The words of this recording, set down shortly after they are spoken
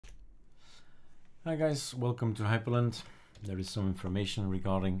Hi guys, welcome to Hyprland. There is some information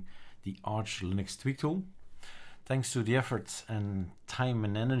regarding the ArchLinux tweak tool. Thanks to the efforts and time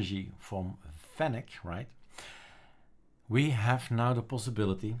and energy from Fennec, right? We have now the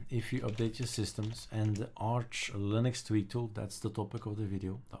possibility, if you update your systems and the ArchLinux tweak tool, that's the topic of the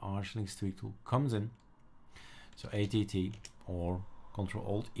video, the ArchLinux tweak tool comes in, so ATT or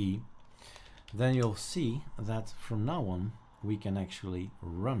Ctrl-Alt-E, then you'll see that from now on we can actually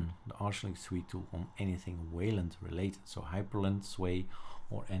run the ArcoLinux tweak tool on anything Wayland related, so Hyprland, Sway,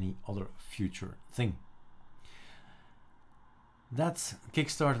 or any other future thing. That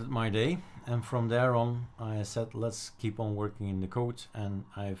kickstarted my day, and from there on I said let's keep on working in the code, and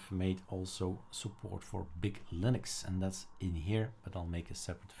I've made also support for Big Linux, and that's in here, but I'll make a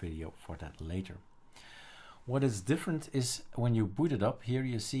separate video for that later. What is different is when you boot it up, here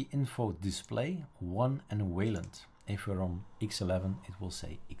you see info display 1 and Wayland. If you're on X11, it will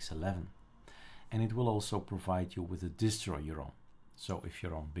say X11, and it will also provide you with the distro you're on. So if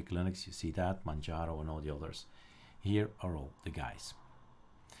you're on Big Linux, you see that, Manjaro and all the others. Here are all the guys.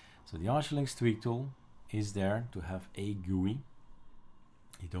 So the ArcoLinux tweak tool is there to have a GUI.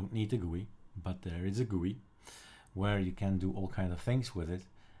 You don't need a GUI, but there is a GUI where you can do all kinds of things with it,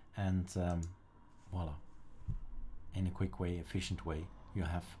 and voila, in a quick way, efficient way, you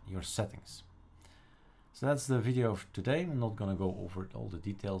have your settings. So that's the video of today. I'm not going to go over all the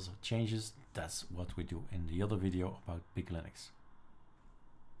details of changes. That's what we do in the other video about Big Linux.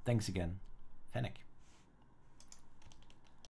 Thanks again, Fennec.